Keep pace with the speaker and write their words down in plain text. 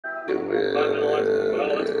Do it.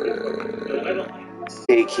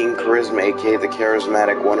 A King Charisma, aka the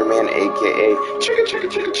Charismatic Wonder Man, aka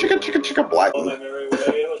Chicka Black.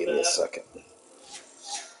 Give me a second.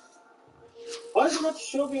 Why does it not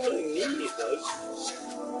show me what I need, though?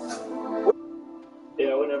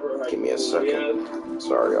 Yeah, whenever. Give me a second.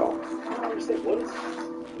 Sorry, y'all.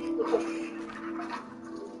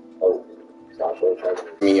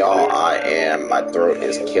 Me, y'all. My throat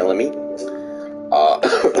is killing me.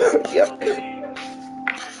 Yep.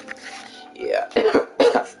 Yeah.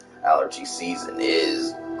 Allergy season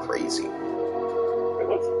is crazy.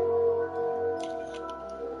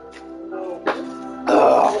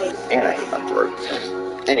 And I hate my throat.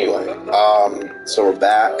 Anyway, so we're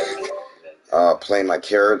back. Playing my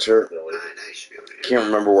character. Can't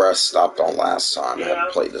remember where I stopped on last time. I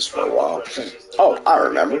haven't played this for a while. Oh, I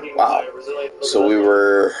remember. Wow. So we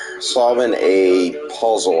were solving a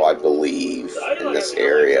puzzle, I believe, in this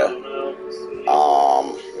area. Let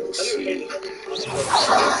me see.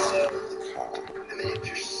 I mean, if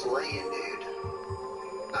you're slaying, dude,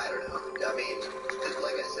 I don't know. I mean,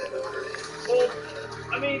 like I said, well,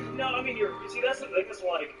 I mean, no, I mean, see, that's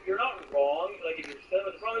like, you're not wrong. Like, if you're,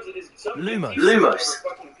 the problem is some Lumos.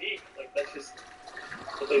 Fucking peak. Like, that's just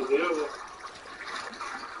what they do. You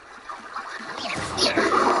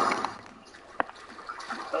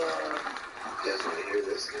guys want to hear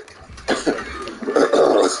this?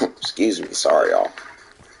 Excuse me, sorry, y'all.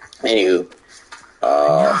 Anywho, I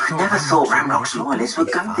never thought Ramrock's loyalists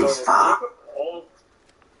would go this far.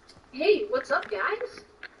 Hey, what's up, guys?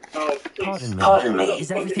 Pardon me.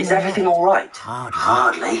 Is everything all right?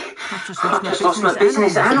 Hardly. I've just lost my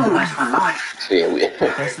business and almost my life. See,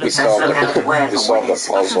 we solved the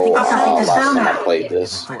puzzle last time I played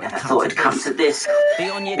this. I thought it'd come to this. Be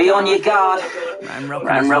on your guard.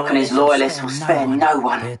 Ramrock and his loyalists will spare no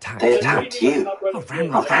one. They attacked you.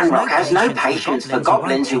 Ramrock has no patience for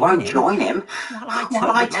goblins who won't join him.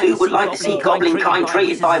 While I too would like to see goblin kind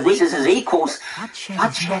treated by wizards as equals,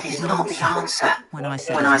 bloodshed is not the answer. When I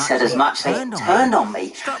said as much, they turned on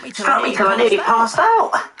me. Struck me till I nearly passed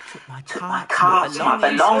out. Took my cards, my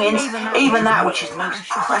belongings, even that which is most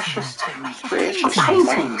precious to me.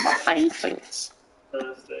 Paintings.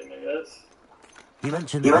 You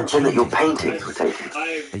mentioned that your paintings were taken.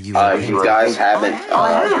 If you guys haven't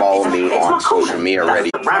followed me on social media already,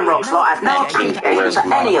 Ramrock's lot have never been able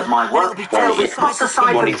to any of my work. They'll be tossed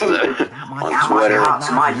aside for kindling. on Twitter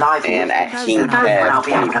and at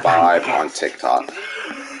KingCab25 on TikTok.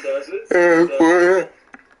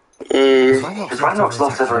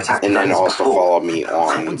 And then also follow me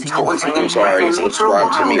on, subscribe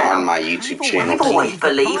to me on my YouTube channel. People always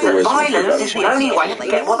believe that violence is the only way to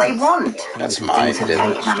get what they want. That's my Things have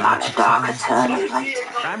taken a much darker turn of late.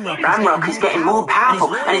 Ramrock is getting more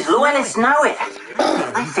powerful, and his loyalists know it.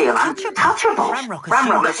 They feel untouchable.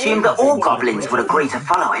 Ramrock assumed that all goblins would agree to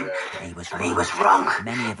follow him. He was wrong.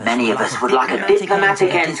 Many of us would like a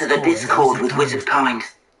diplomatic end to the discord with wizard kind.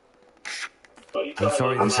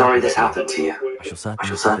 I'm sorry this happened to you. I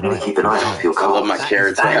shall certainly keep an eye out for your car. I love my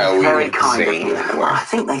character. Very kind of you. I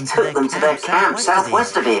think they took them to their camp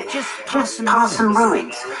southwest of here, just past some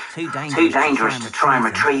ruins. Too dangerous to try and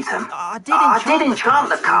retrieve them. I did enchant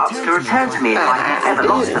the cards to return to me if I ever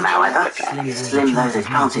lost them, however. Slim though the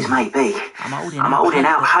chances may be. I'm holding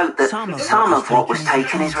out hope that some of what was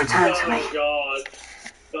taken is returned to me.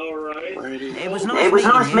 It was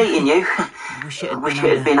nice meeting you. I wish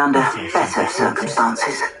it had been under better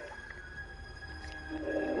circumstances.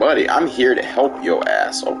 Buddy, I'm here to help your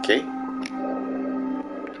ass, okay?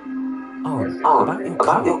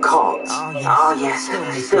 About your cards? Oh, yes,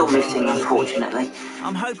 still missing, unfortunately.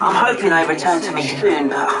 I'm hoping they return to me soon,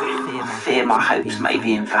 but I fear my hopes may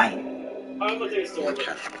be in vain.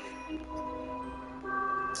 Okay.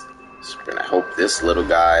 So we're gonna help this little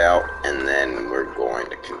guy out, and then we're going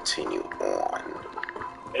to continue on.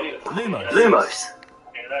 Lumos.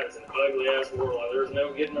 And that is an ugly ass world. There's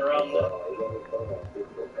no getting around that.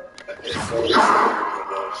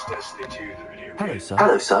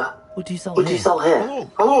 Hello, sir. What do you sell here?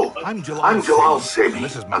 Hello. I'm Jalal Singh, and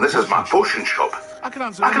this is my potion shop. I can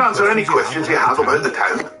answer any questions you have about the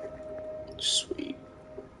town. Sweet.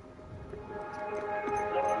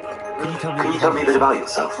 Can you tell me a bit about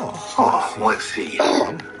yourself? Oh, let's see.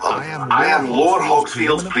 I am Lord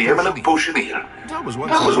Hogsfield's preeminent potioneer. I was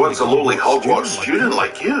once a lowly Hogwarts student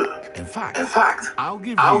like you. In fact, I'll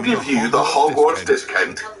give you the Hogwarts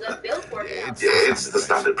discount. It's the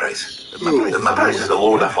standard price. My prices are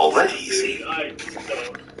low enough already, you see.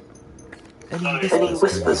 Any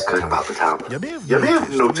whispers going about the town? You may have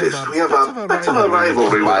noticed we have a bit of a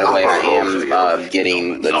rivalry with By the way, I Hogwarts. am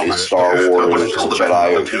getting the new Not Star that Wars we're still the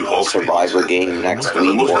better of the two Jedi Survivor Hogfields. game next Better than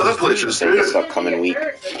week, most or other I places think this too. upcoming week.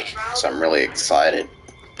 So I'm really excited.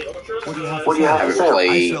 What do you have I for sale? haven't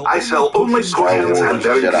played I sell only Star potions Wars and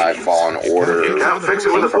very Jedi cheap. Fallen Order You can't fix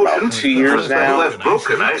it with a for about potion. 2 years Better now. left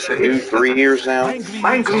broken, I say. 3 years now. My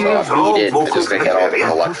So ingredients I are all beat it. I local just to gotta the get all the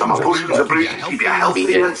area. My collectibles, potions are but brewed to keep you beat healthy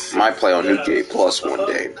it. and... Might play on New Game Plus one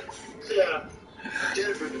day. Yeah.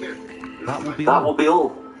 That will be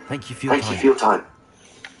all. Thank you for your time.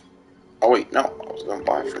 Oh wait, no, I was gonna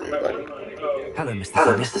buy from you, buddy. Hello,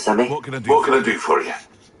 Mr. Semi. What can I do for you?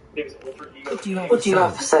 What do you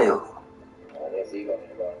have for sale?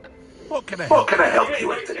 What can I help you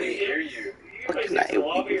with today? What can I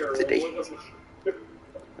help you with today?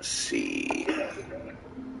 Let's see.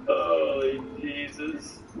 Oh,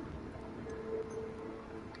 Jesus.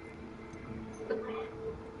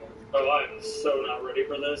 Oh, I'm so not ready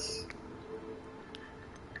for this.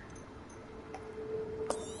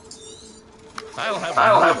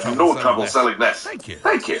 I'll have no trouble selling this. Thank you.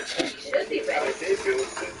 I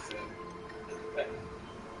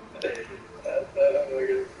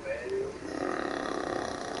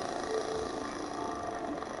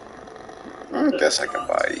guess I can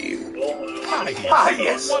buy you.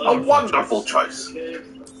 Yes, a wonderful choice.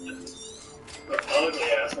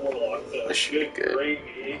 This should be good.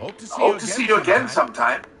 Hope to see you again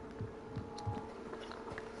sometime.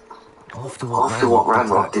 After what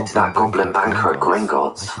Ranrock did to that goblin banker at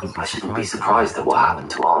Gringotts, I shouldn't be surprised at what happened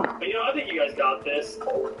to Arn. I think you guys got this.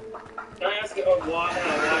 Can I ask why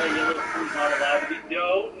yellow food's not allowed to be?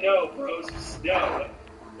 No, bros, no.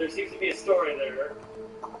 There seems to be a story there.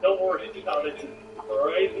 Don't worry about it,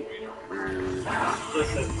 alright?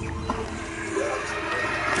 Listen.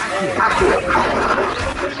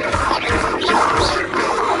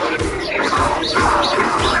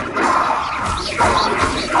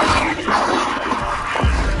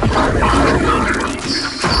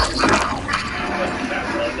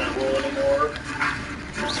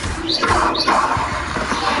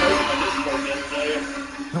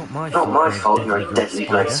 Not my fault you're a deadly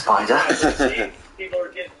red spider. People are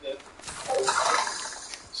getting it.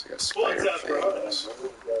 It's like a spider fangs.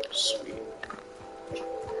 Sweet.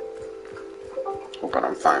 Hope I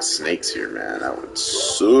don't find snakes here, man. That would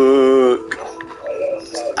suck.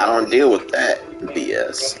 I don't deal with that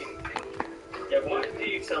BS. Yeah, why do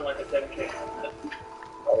you sound like a 10K?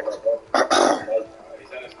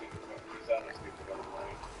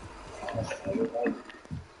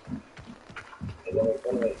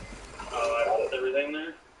 I put everything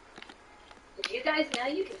there. Did you guys know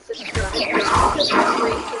you can subscribe?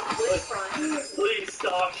 Please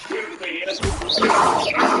stop shooting me. God,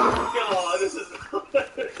 this is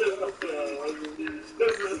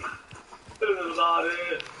not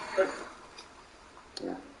it.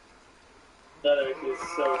 That actually is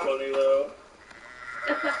so funny though.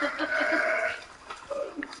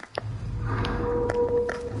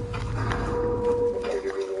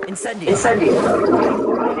 Incendio.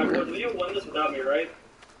 You won this without me, right?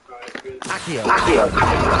 Alright, good. Accio.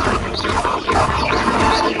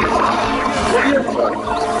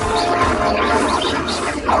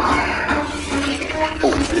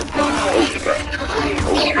 Oh shit. Oh crap.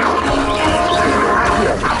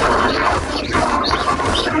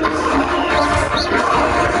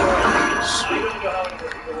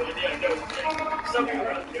 Something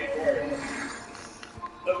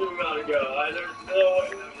gotta go. There's no way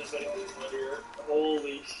I'm just getting this one here.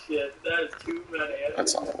 Holy shit, that is too many.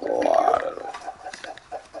 That's a lot of them.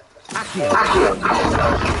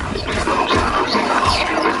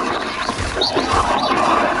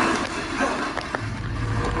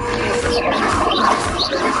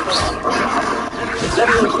 There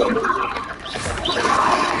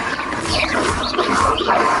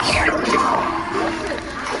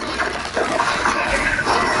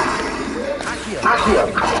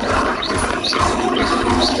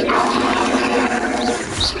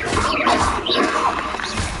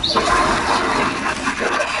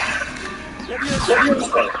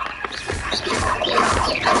we go.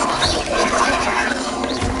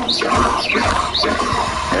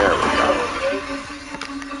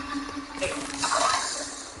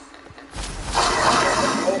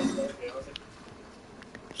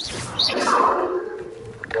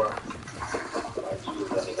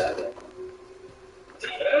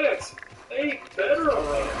 Yes! Hey, better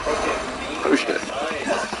already. Oh shit.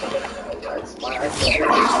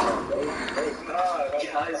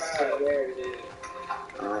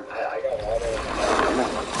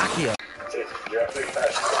 Accio.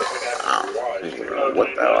 I don't know what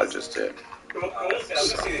the hell I just did. You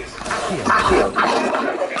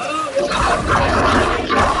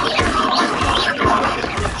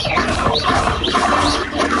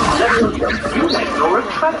let Nora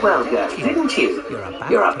Treadwell go, didn't you?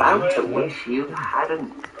 You're about to wish you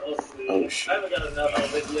hadn't. Oh shit. I haven't got enough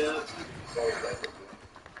of it yet.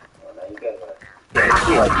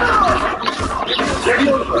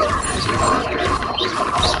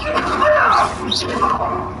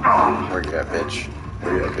 Where you at, bitch?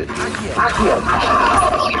 Where you at, bitch?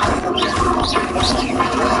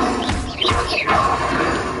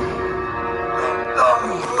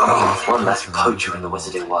 One less poacher in the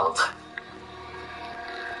wizarding world.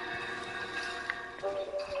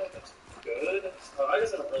 Good. I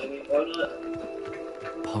guess I don't really need one.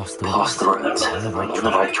 Pass the road. On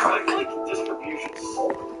the right track. I like distribution.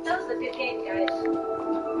 That was a good game, guys.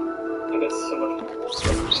 I got so much.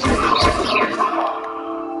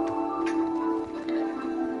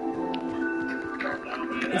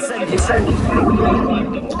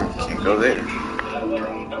 Can't go there.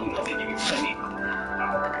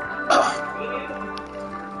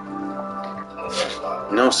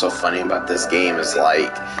 You know what's so funny about this game is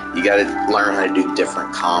like you gotta learn how to do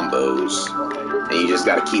different combos and you just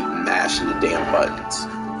gotta keep mashing the damn buttons.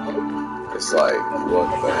 It's like, what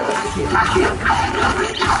the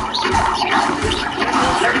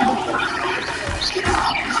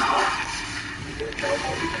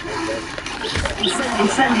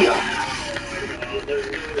Incendio.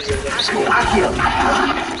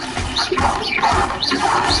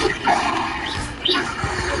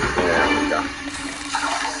 There we go.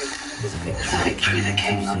 Victory that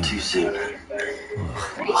came not too soon. That's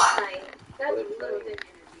a little bit energy.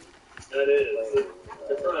 That is.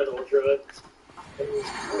 That's right, Ultra.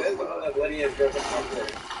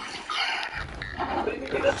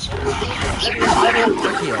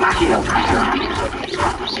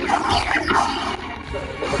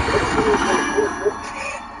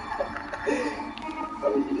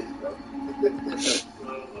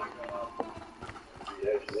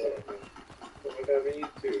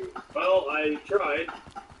 Well, I tried.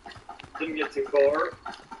 Didn't get too far.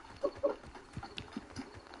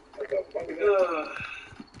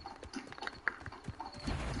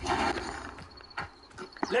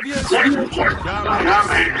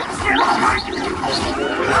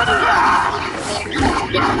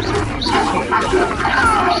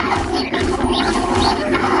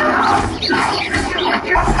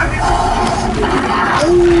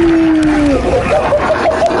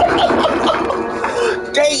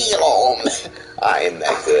 Damn! I am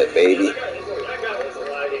that good, baby.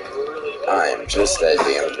 I am just that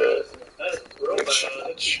damn good. Which I'm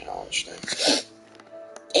not challenged in.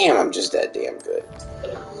 Damn, I'm just that damn good.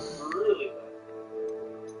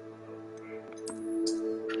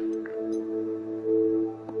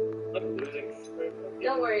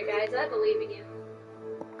 Don't worry, guys. I believe in you.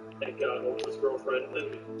 Thank God, Ultra's girlfriend. What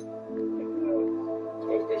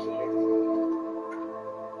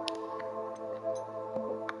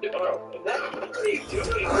are you doing?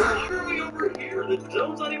 We're literally over here. The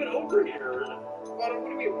zone's not even over here. What do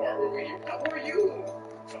you mean we're over here? How are you?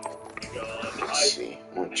 Oh my God. Let's see.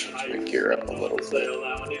 I'm gonna change my gear up a little bit. If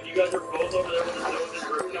you guys are both over there with the zone is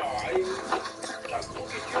working. No,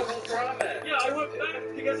 yeah, I went back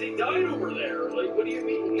because he died over there. Like, what do you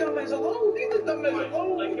mean? Dumbass alone. Leave the dumbass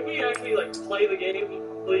alone. Like, can we actually like play the game,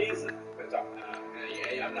 please?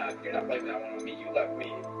 Yeah, you're not playing that one on me. You left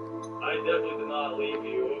me. I definitely did not leave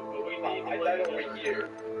you, but we need to play died over here.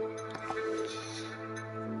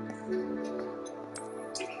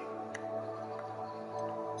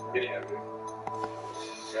 Get out of here.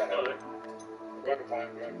 Go find.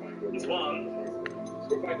 It's one.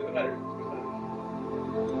 Go find the letter.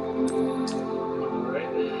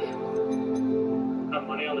 Alright. Got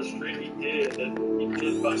money on the street? He did. He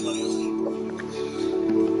did find money on the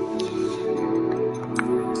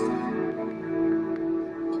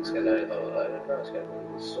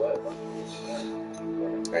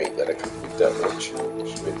I ain't gotta complete that one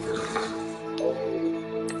challenge.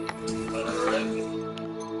 Alright.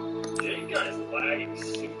 You guys lagging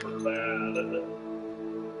super bad.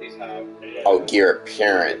 Please have. Oh, gear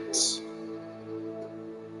appearance.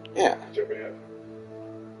 Yeah.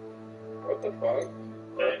 What the fuck?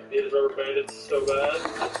 Okay, these rubber bandits so bad.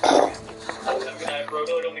 Have a good night, bro.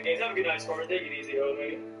 Go on the games. Have a good night, Spartan. Take it easy,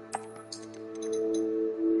 homie.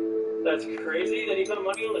 That's crazy that he found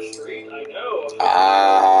money on the street. I know.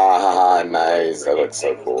 Ah, nice. That looks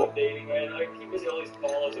so cool. Updating, man. I keep missing all these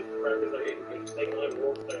follows and crackers. I hate they can only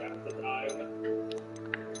work there half the time.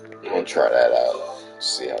 I'm gonna try that out.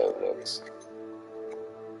 See how it looks.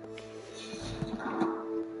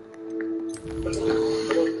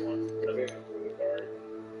 Okay.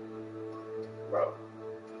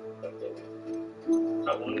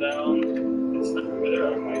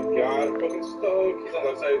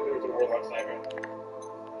 there was a warlock sniper.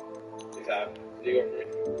 He's out. Did you go for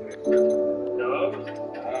me? No.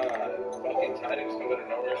 Fucking tidings come out of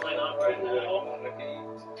nowhere. Why not right now?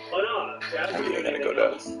 Why not? I'm gonna go to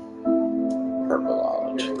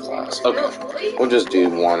herbology class. Okay, we'll just do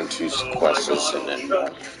 1 or 2 questions and then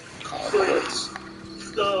call it quits.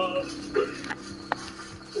 Stop.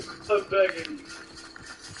 I'm begging.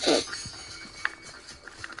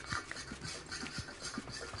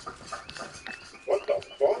 What the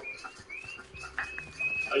fuck?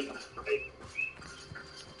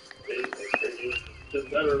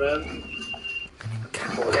 Doesn't matter, man.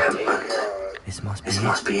 This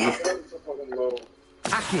must be it.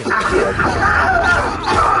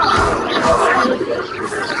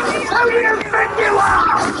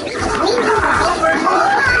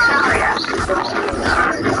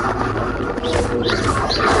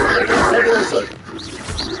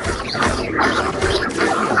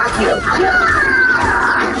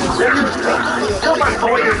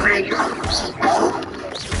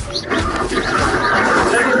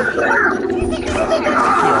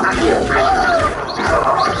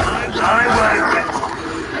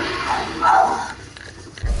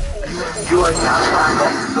 You are not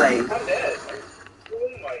my slave. I'm dead. Oh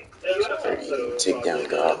my god. Take down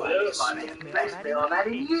goblins. I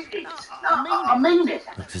mean it.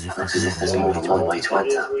 Looks as if there's more than one way to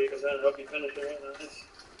enter.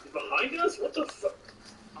 Behind us? What the fuck?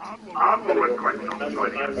 I'm going to regret not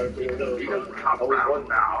joining us. He doesn't come round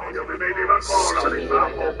now. He'll be made even more of an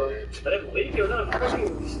example. I didn't believe you. That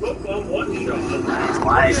fucking smoke bomb one shot.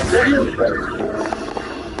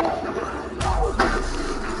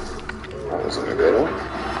 That wasn't a good one.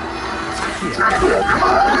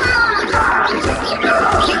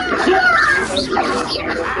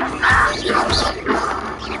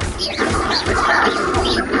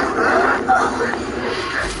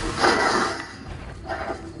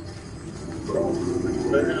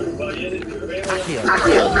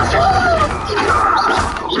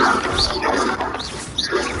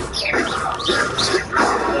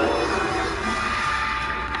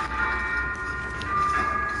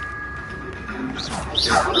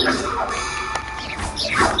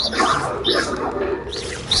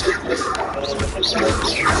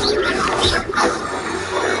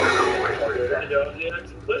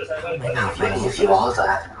 Maybe if you are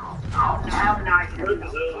that. Have a nice day.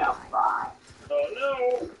 Bye. Oh no!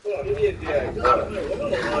 Give me a dick.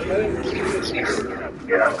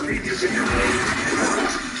 Yeah, please, you can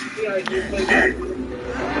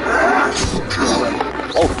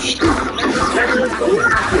Oh, shit.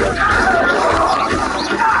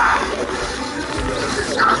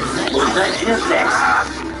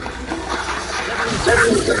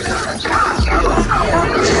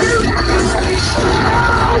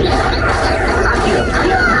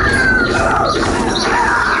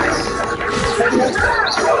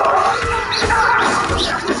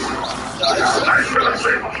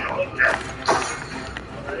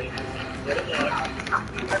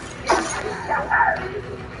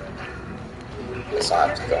 Guess I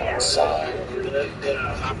have to go inside.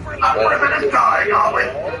 I'm living and dying, are we?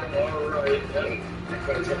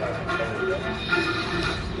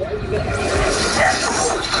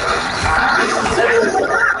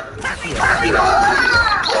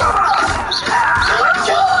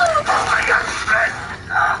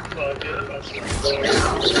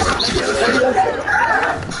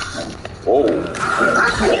 Whoa.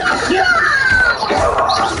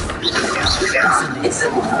 It's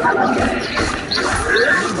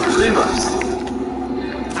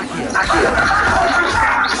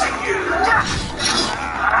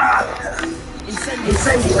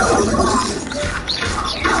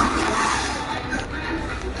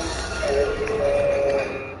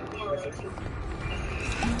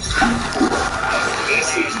This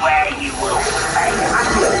is where you will stay.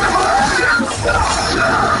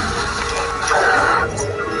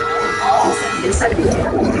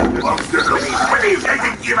 When you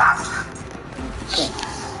taking give up?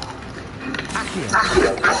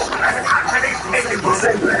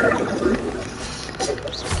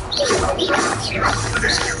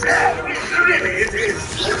 Really, it is.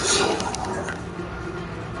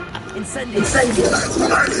 Incendio.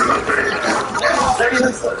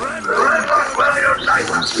 Well, your life.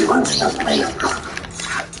 You won't stop me.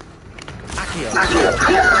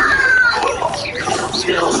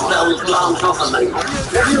 Still smells blown off of me.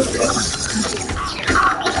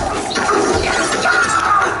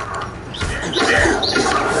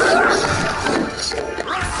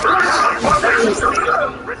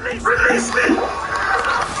 Release me.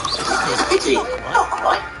 Itchy. Not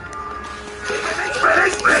quite.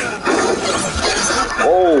 Release me.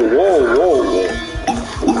 Whoa, whoa, whoa,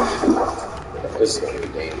 whoa. This is going to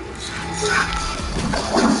be dangerous.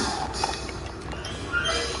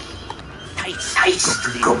 Taste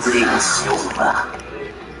goblin silver.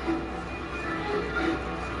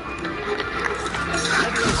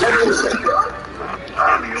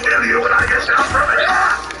 I'll kill you when I get down from here!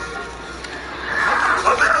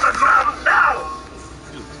 Up on the ground now!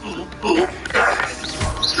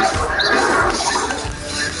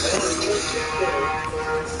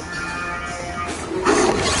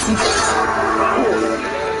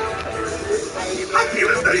 I feel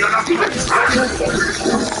as though you're not even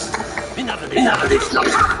Enough of this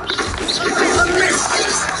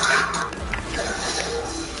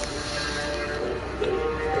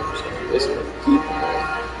This one.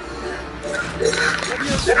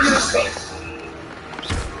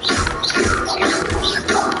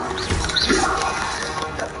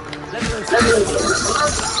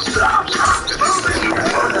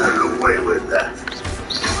 away with that.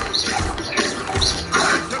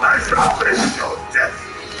 I shall finish your death.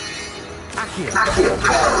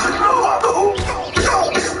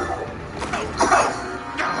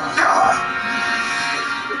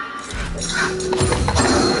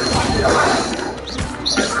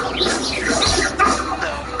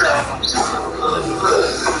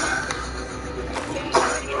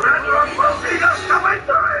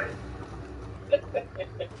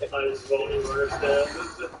 I just voted for instead.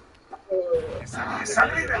 It's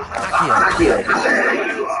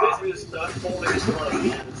basically just not fully just one of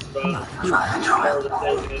hands, but more than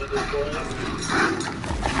designated this point.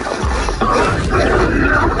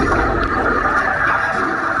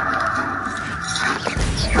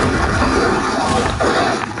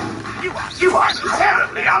 You are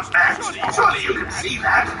terribly outmatched. Surely you can see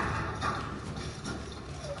that.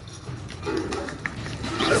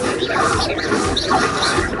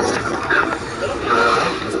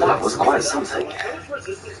 That was quite something.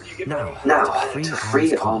 Now, to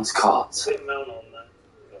free Arm's cards. Put a mount on that.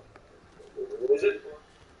 Is it?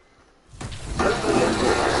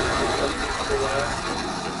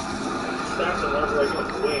 Stacks of ones like a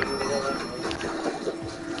wing.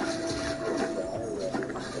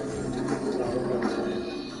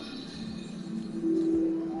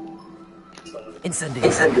 Incendiary.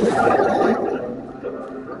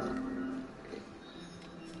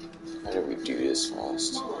 How did we do this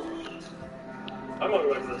fast? I'm gonna go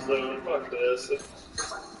for this though. Fuck this.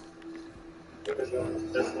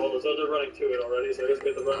 Well, those other running to it already, so I guess we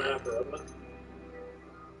have to run after them.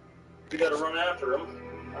 We gotta run after them.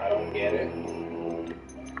 I don't get it.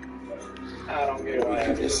 I don't get We why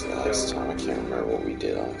did this last time. I can't remember what we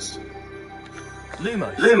did last time.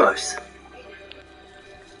 Lumos.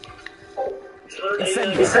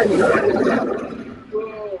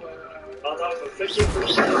 On top of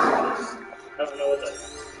 50%. I don't know what that is.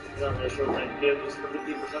 I'm not really sure what that gives for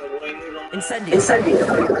 50% of the wings on that. Incendiary.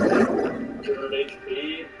 200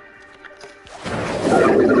 HP.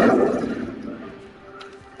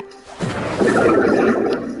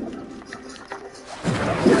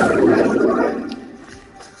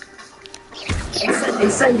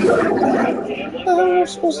 What are we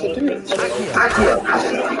supposed to do?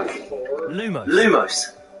 Lumos.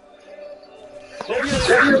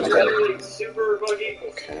 Super buggy.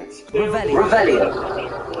 Okay. Revelio.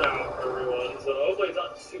 Everyone, so hopefully it's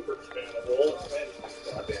not super spammable.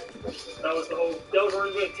 That was the whole. That was where we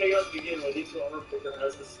were going to take out to begin with. Each armor picker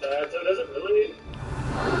has the stat, so it doesn't really.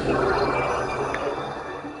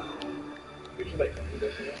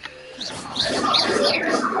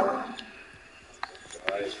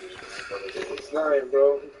 Alright, bro.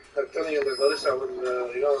 I'm telling you, the other side when,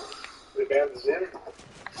 the band is in.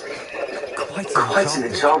 Quite an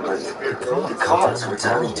enchantment. The cards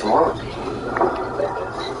return to Arm.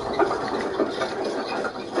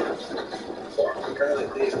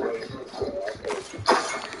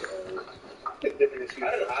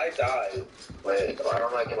 How did I die? Wait, I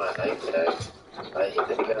don't like my knife today. I hit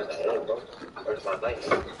the guy in the head, bro. Where's my knife?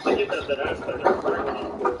 I get that aspect of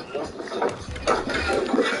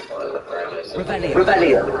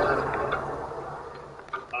Revelio.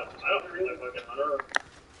 I don't really fucking hunter.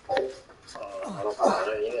 I don't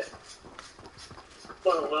know either.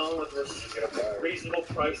 Let alone with reasonable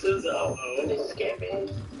prices. They scam me.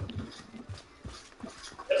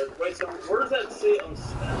 Wait, so where does that say on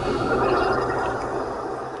Snap?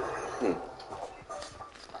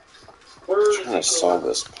 Where I'm does trying to it solve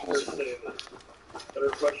this Where puzzle. does it say this? Better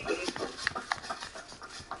question.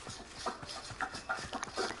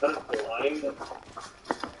 That's blind.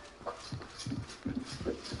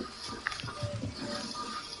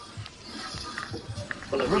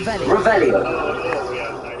 Revelio. Oh,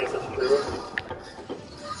 yeah, I guess that's true.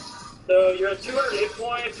 So you're at 200 hit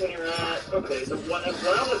points when you're at Okay, so when I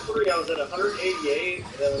was at 3, I was at 188,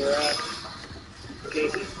 and then we're at... Okay,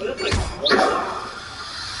 so that's like 12.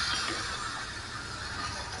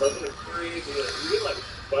 3, you get like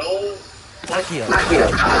 12. Akio. 12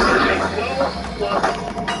 plus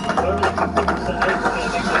whatever the 50% is, I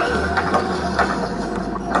think that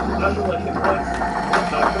after what hit points,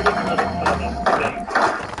 forget another comment, I think.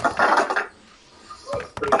 That's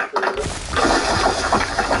pretty true.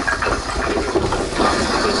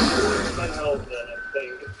 10 health then, I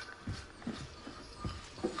think.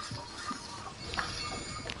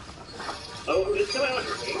 Oh, it's coming out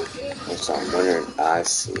your wings, kid? That's what I'm wondering. I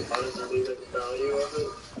see. How does it leave the value of it?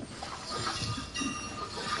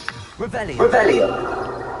 Revelio.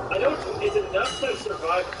 I know it's enough to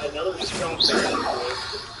survive another strong battle.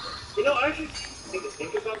 You know, I actually need to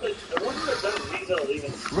think about this. I wonder if that Rizo will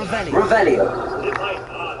even stack. Revelio. It might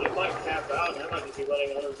not. It might cap out, and I might just be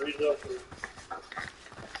running on a Rizo for...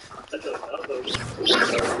 That's enough, though.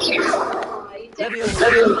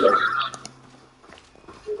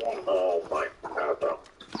 Oh my god, bro.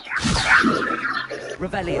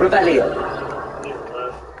 Revelio.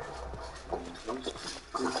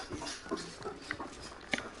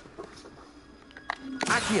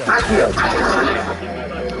 Akio.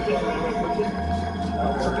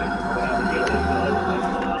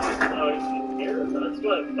 That's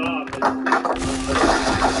what I thought.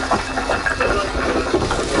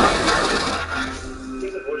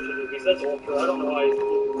 He's a bullshit because that's ultra. I don't know why he's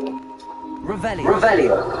Revelio.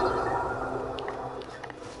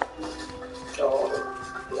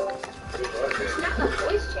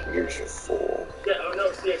 Here's your 4. Yeah, oh no,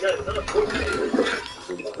 see, guys, it's not a voice changer.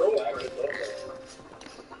 It's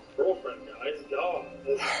girlfriend, guys. God.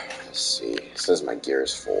 Let's see. It says my gear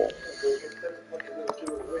is full.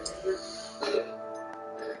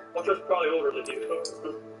 Ultra's probably older than you.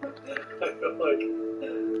 I feel like.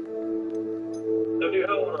 No, dude,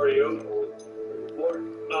 how old are you? 4.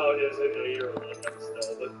 Oh, yes, okay, you're older than that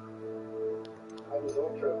still, but. I was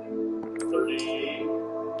Ultra. 30.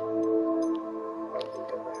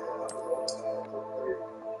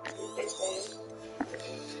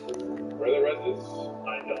 Where are the residents? I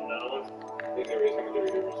don't know. I think there is something to do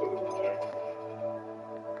with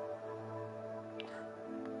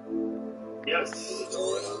Yes.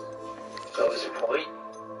 That was your point?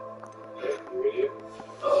 Yeah, you idiot.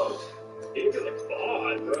 Oh. You're a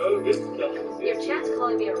bot, bro. Good God. Your chat's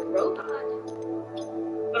calling me a robot.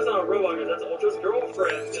 That's not a robot, guys. That's Ultra's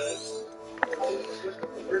girlfriend, guys.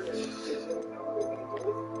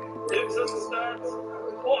 Gives us the stats.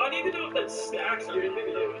 Well, I need to know if that stacks or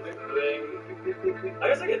anything. I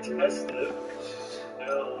guess I can test it.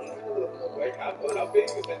 Like, how big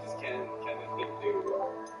of a sentence can this thing do?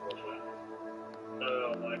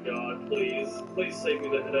 Oh my god, please save me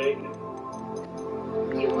the headache.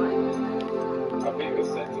 You want? How big of a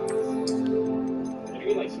sentence? You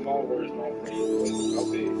mean like small words, small phrases? How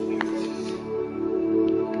big?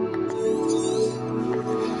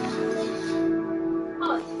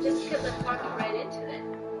 Oh, it's just because I'm talking right into it.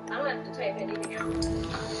 I don't have to type anything out.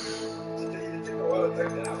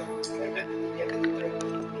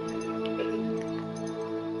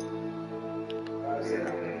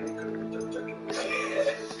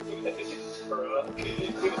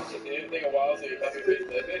 Anything a while, so you have to face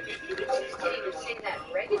that. I don't even say that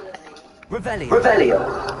regularly. Revelio.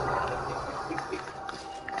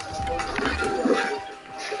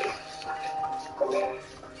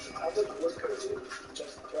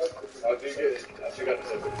 I'll do good. I think I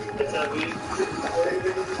deserve it. It's heavy.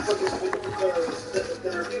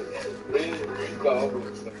 Really go.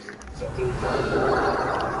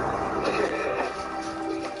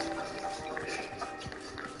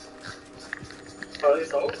 Are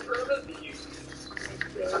these all experiments?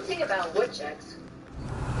 Something about woodchucks.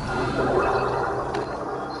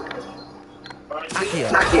 Akio.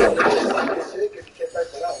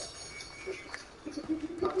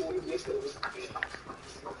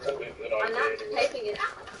 I'm not typing it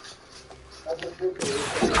out.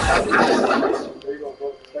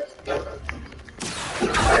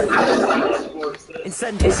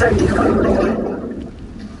 Incendio.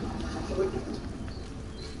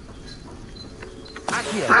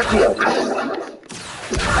 Akio.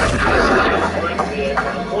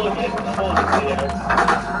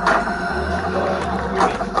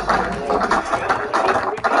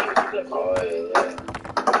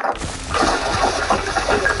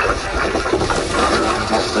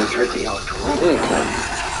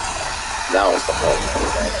 That was the whole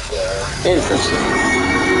thing. Interesting.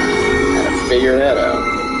 Had to figure that out.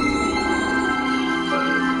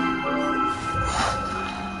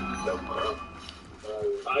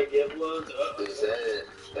 I get loads up. Is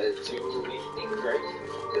that 2 great.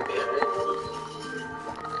 Could be alright.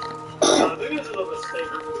 Maybe this is a mistake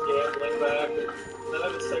from gambling back. I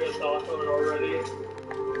haven't second thought on it already.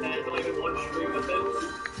 And it's only been one stream with it.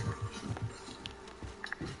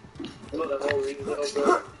 I know that whole reason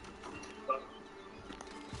over.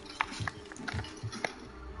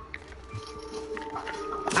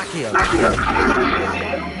 Accio. I don't know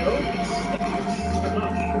if it's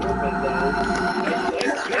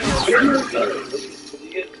I'm not sure, but you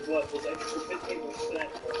get what, this extra 15%.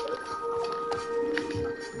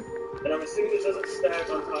 And I'm assuming this doesn't stack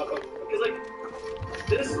on top of, because like,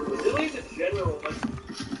 this really is a general, like,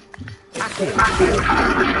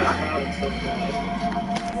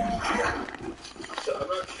 so I'm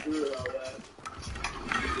not sure about that.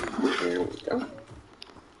 Here we go.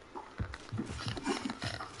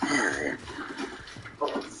 Alright.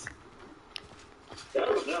 I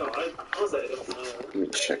don't know. Honestly, I don't know. Let me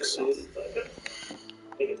check something.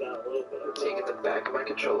 Take it down a little bit. I'm taking the back of my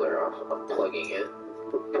controller off, unplugging it,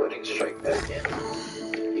 putting strike back in.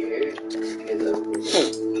 Here, get the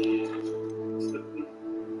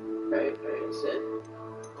right, it's in.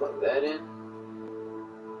 Plug that in.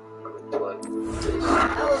 Plug this.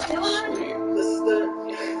 This is the.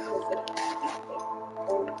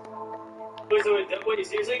 Wait, so wait,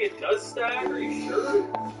 so you're saying it does stack? Are you sure?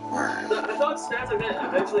 I thought stats like that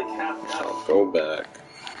eventually capped out. Go back.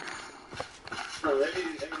 No, maybe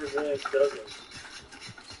Resilience doesn't.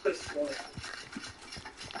 This one.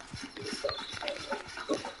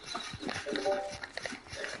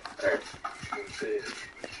 Alright. Let's see.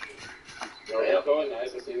 Oh, yeah, going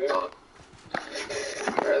nice. Let's see that. Alright,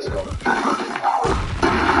 let's go.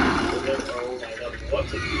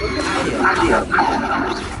 What's it?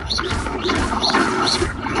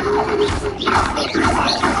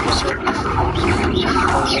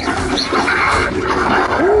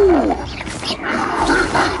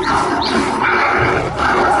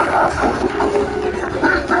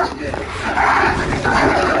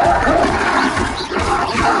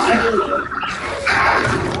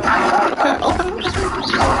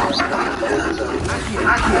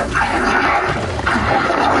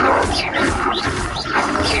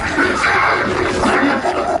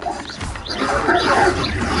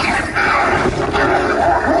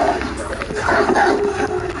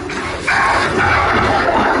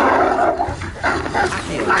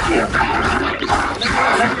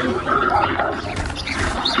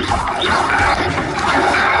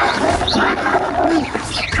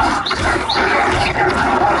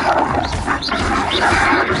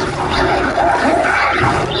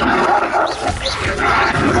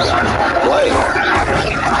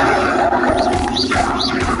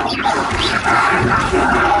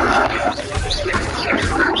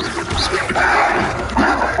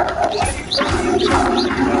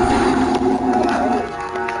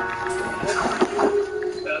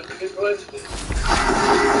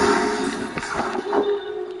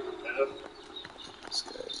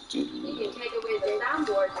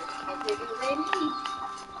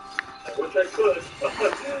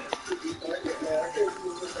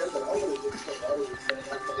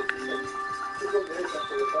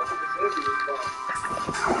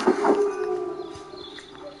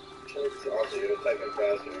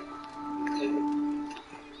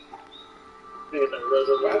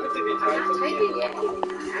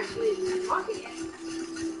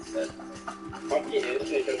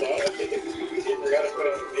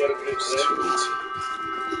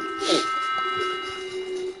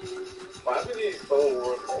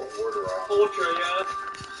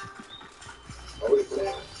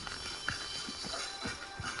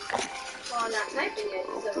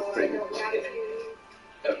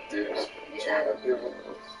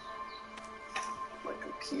 My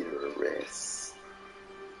computer arrests.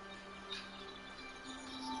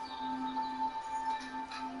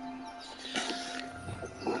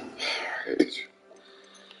 Alright.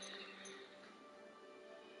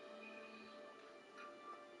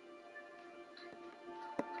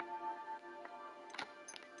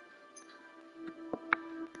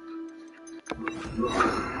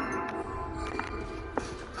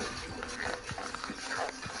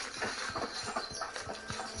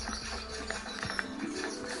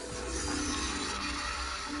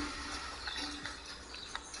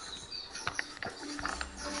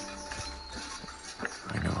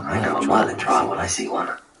 I know a mile in trial when I see one.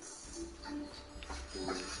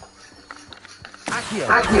 Accio.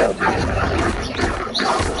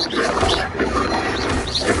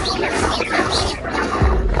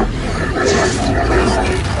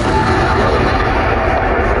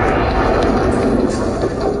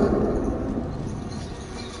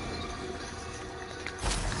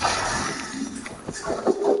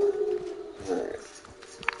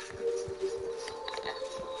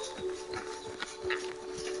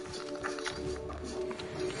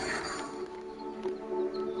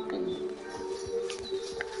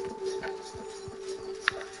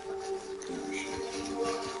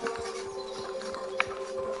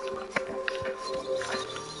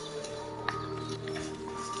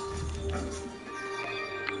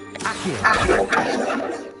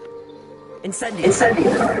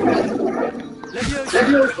 Incendio.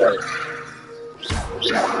 Levioso.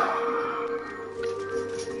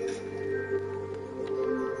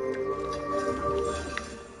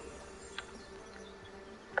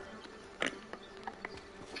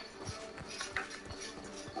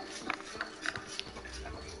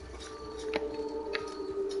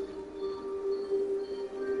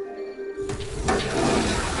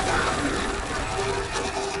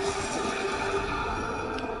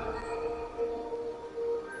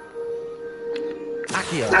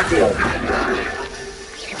 Accio.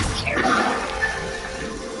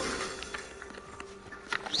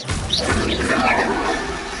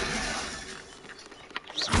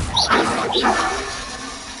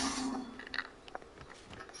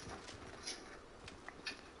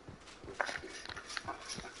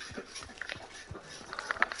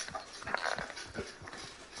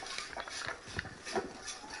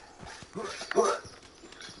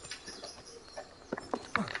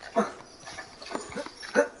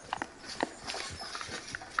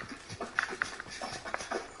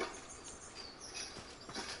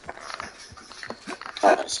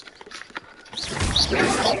 Pass.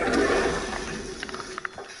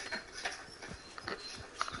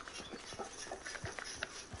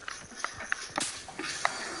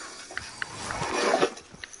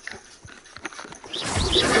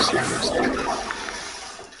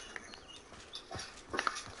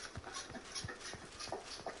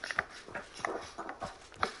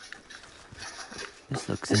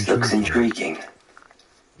 This looks intriguing.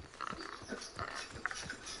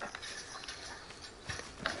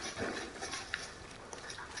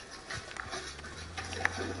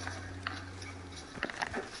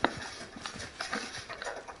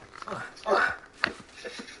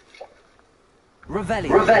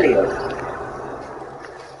 Revelio. Revelio.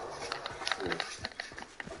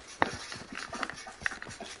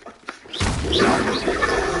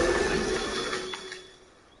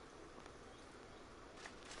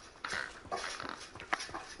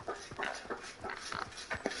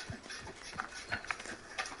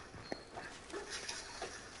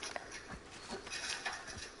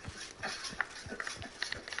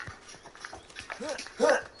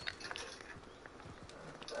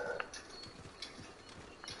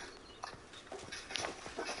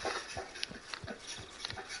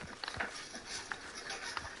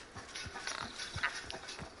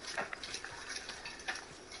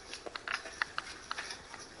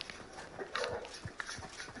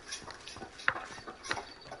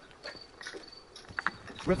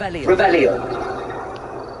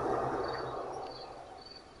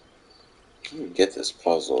 Can you get this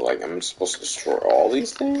puzzle? Like, I'm supposed to destroy all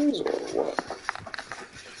these things, or what?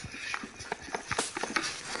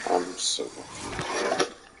 I'm so confused.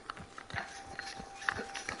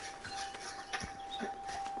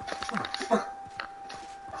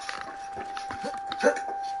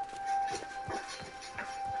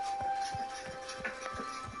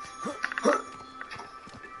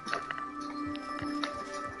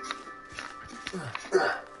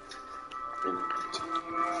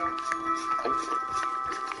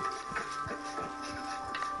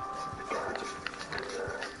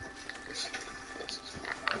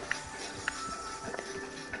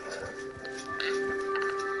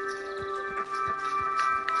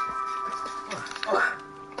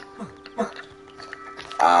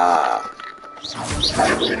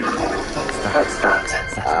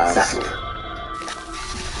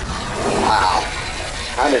 Wow.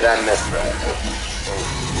 How did I miss that?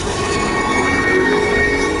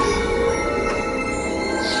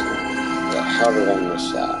 How did I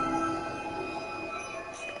miss that?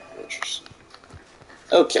 Interesting.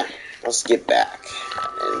 Okay, let's get back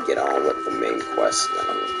and get on with the main quest now.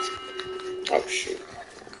 Oh, shoot.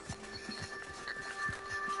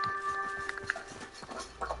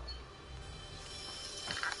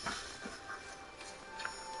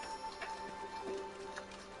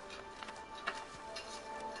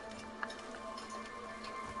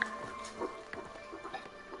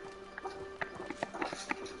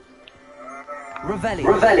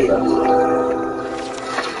 Revelio.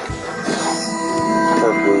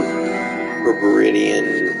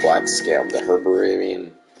 Herbarian Black Scale. The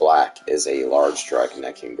Herbarian Black is a large dragon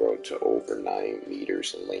that can grow to over 9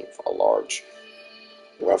 meters in length. A large,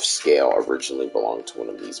 rough scale originally belonged to one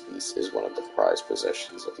of these beasts is one of the prized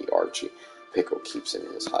possessions of the Archie. Pickle keeps it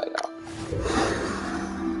in his hideout.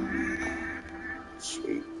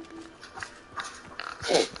 Sweet.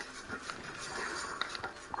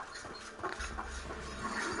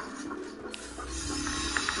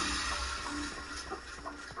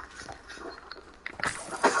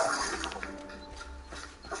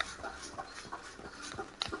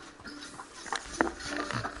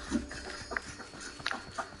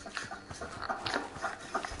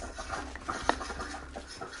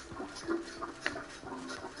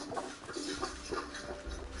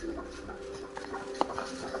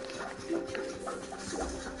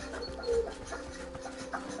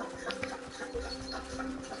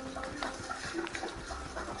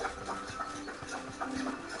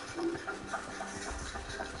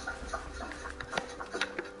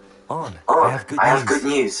 On, I have good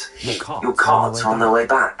news. Your carts are on their way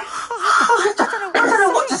back. I don't know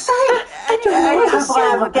what to say. Any hope I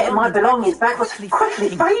have of getting my belongings back was quickly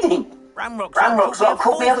fading. Ramrock's lot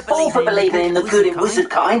called me a fool for believing in the good and wizard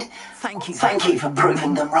kind. Thank you for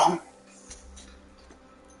proving them wrong.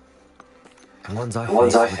 The ones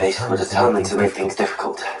I faced were determined to make things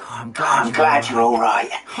difficult. I'm glad you're all right.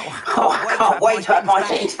 I can't wait to have my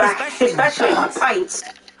things back, especially my paints.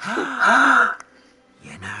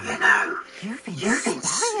 You know, you've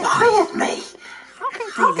inspired me.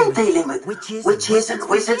 I've been dealing with witches and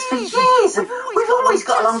wizards for years, and we've always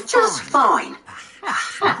got along just fine.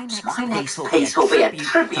 Perhaps my next piece will be a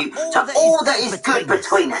tribute to all that is good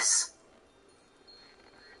between us.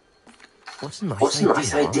 What's a What's a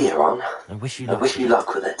nice idea, Ron? I wish you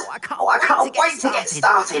luck with it. I can't wait to get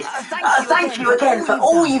started. Thank you again for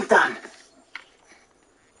all you've done.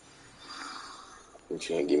 You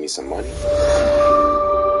gonna give me some money?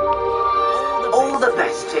 All the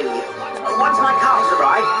best to you. Once my cars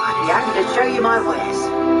arrive, I'll be happy to show you my wares.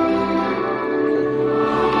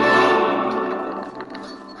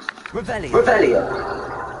 Revelio.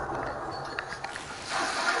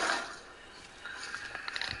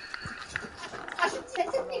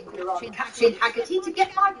 Catherine Haggerty to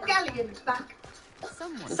get my galleons back.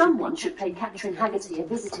 Someone should pay Catherine Haggerty a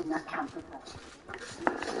visit in that camp with her.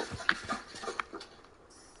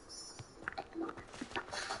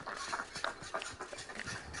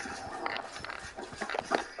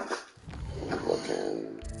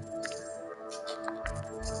 Looking.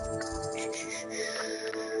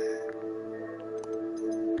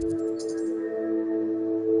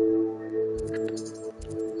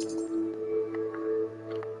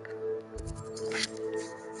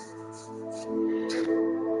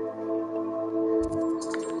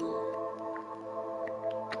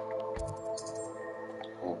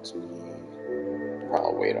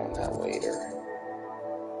 I'll wait on that later.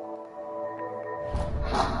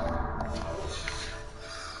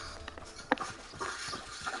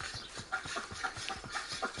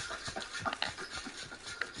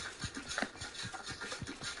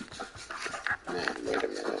 Man, wait a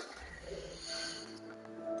minute.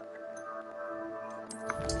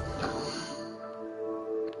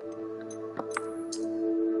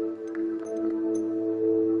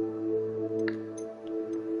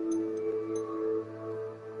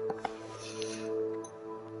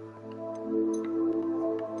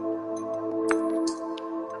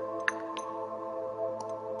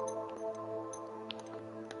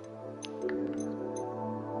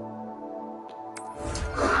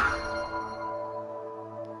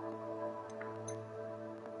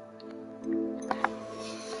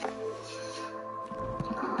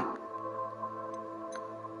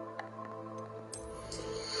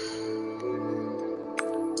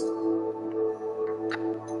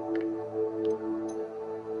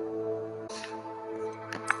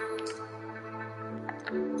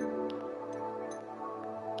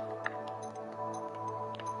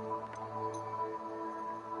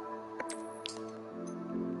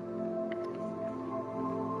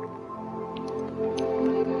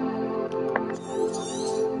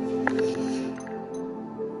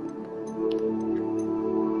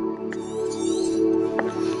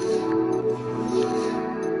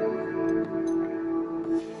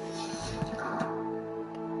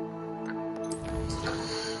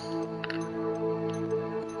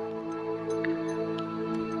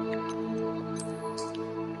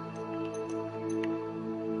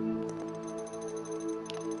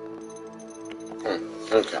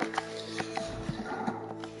 Okay.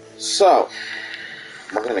 So,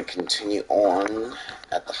 we're going to continue on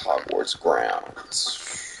at the Hogwarts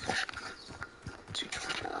grounds.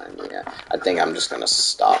 229, yeah. I think I'm just going to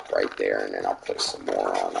stop right there, and then I'll play some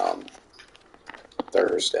more on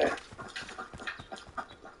Thursday.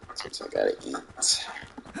 Since I got to eat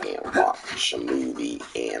and watch a movie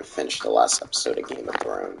and finish the last episode of Game of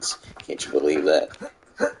Thrones. Can't you believe that?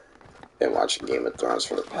 Been watching Game of Thrones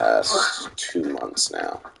for the past 2 months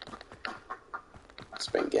now. It's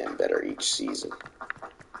been getting better each season.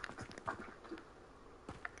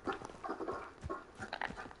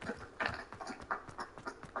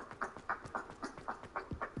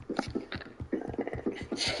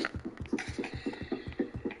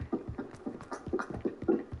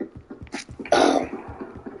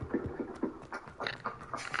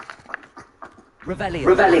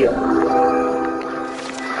 Revelio.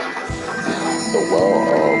 The Well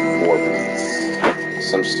of Four.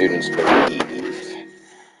 Some students believe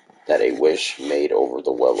that a wish made over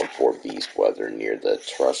the Well of Four Beasts, whether near the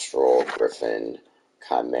Terrestrial, Griffin,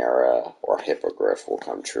 Chimera, or Hippogriff, will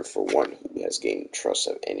come true for one who has gained the trust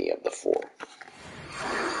of any of the four.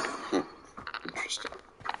 Interesting.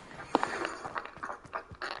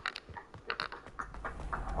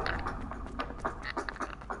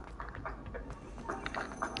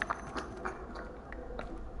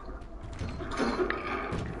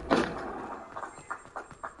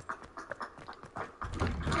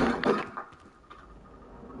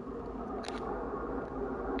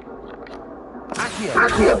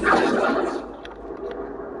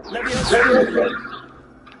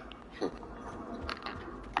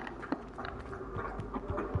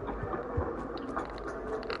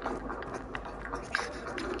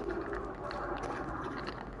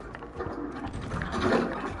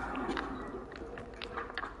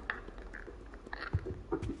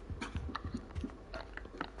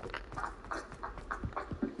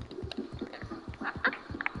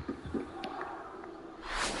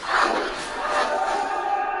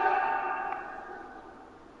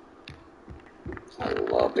 I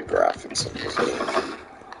love the graphics of this game.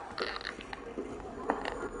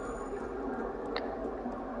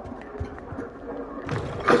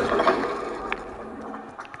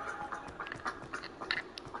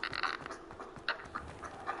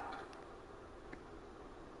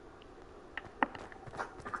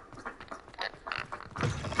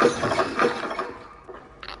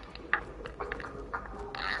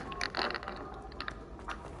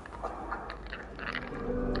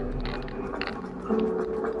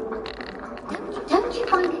 Don't you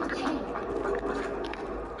find it chilling?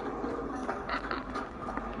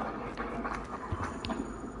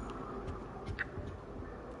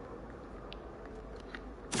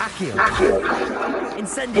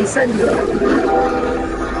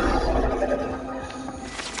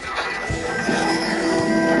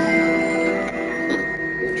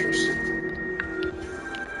 Interesting.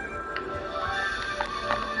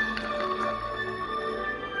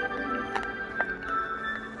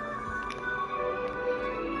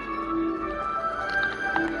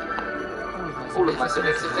 All of my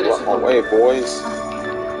civics are Get finished. out my way, boys.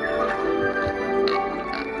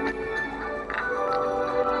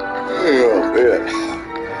 Oh, man.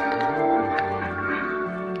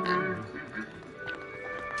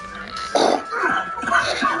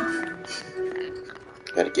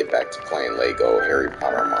 Gotta get back to playing Lego Harry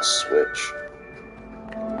Potter on my Switch.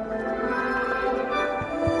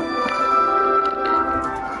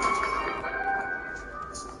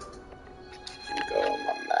 Go on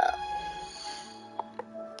my map.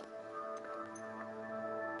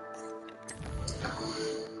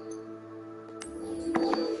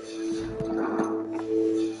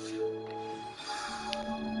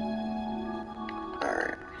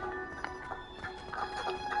 Alright.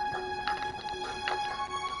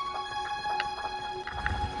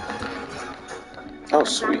 Oh,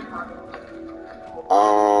 sweet.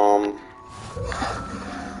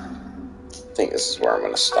 I think this is where I'm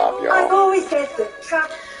gonna stop, y'all. I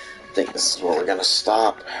think this is where we're gonna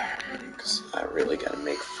stop. Because I really gotta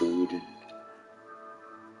make food and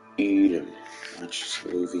eat and watch this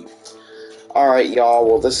movie. Alright, y'all.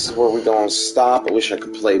 Well, this is where we're gonna stop. I wish I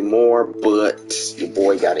could play more, but your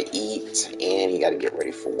boy gotta eat and he gotta get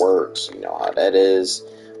ready for work, so you know how that is.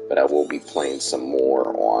 But I will be playing some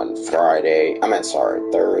more on Thursday.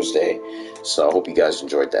 So I hope you guys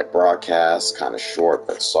enjoyed that broadcast. Kind of short,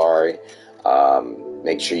 but sorry.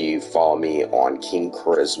 Make sure you follow me on King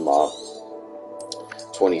Charisma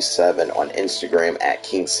 27 on Instagram at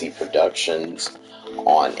King C Productions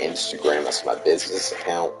on Instagram. That's my business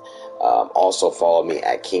account. Also follow me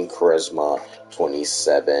at King Charisma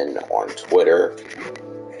 27 on Twitter.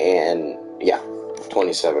 And yeah,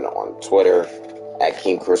 27 on Twitter. At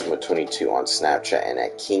King Charisma 22 on Snapchat and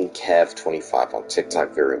at King Kev 25 on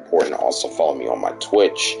TikTok. Very important. Also follow me on my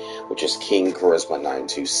Twitch, which is King Charisma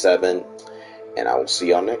 927. And I will see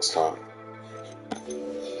y'all next time.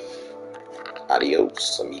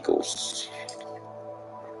 Adios, amigos.